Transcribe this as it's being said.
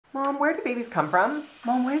Mom, where do babies come from?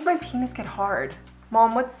 Mom, why does my penis get hard?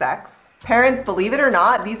 Mom, what's sex? Parents, believe it or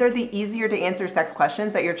not, these are the easier to answer sex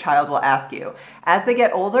questions that your child will ask you. As they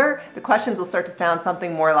get older, the questions will start to sound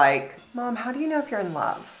something more like, Mom, how do you know if you're in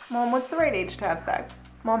love? Mom, what's the right age to have sex?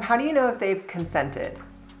 Mom, how do you know if they've consented?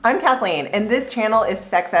 I'm Kathleen, and this channel is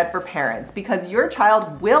Sex Ed for Parents because your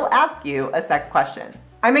child will ask you a sex question.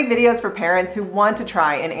 I make videos for parents who want to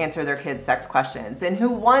try and answer their kids' sex questions and who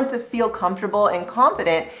want to feel comfortable and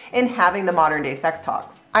confident in having the modern day sex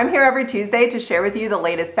talks. I'm here every Tuesday to share with you the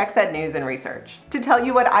latest sex ed news and research, to tell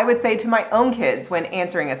you what I would say to my own kids when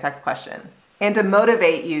answering a sex question, and to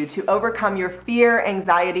motivate you to overcome your fear,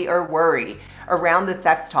 anxiety, or worry around the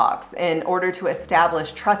sex talks in order to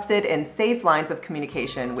establish trusted and safe lines of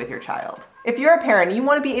communication with your child. If you're a parent and you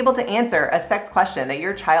want to be able to answer a sex question that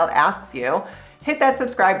your child asks you, hit that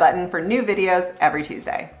subscribe button for new videos every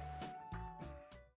Tuesday.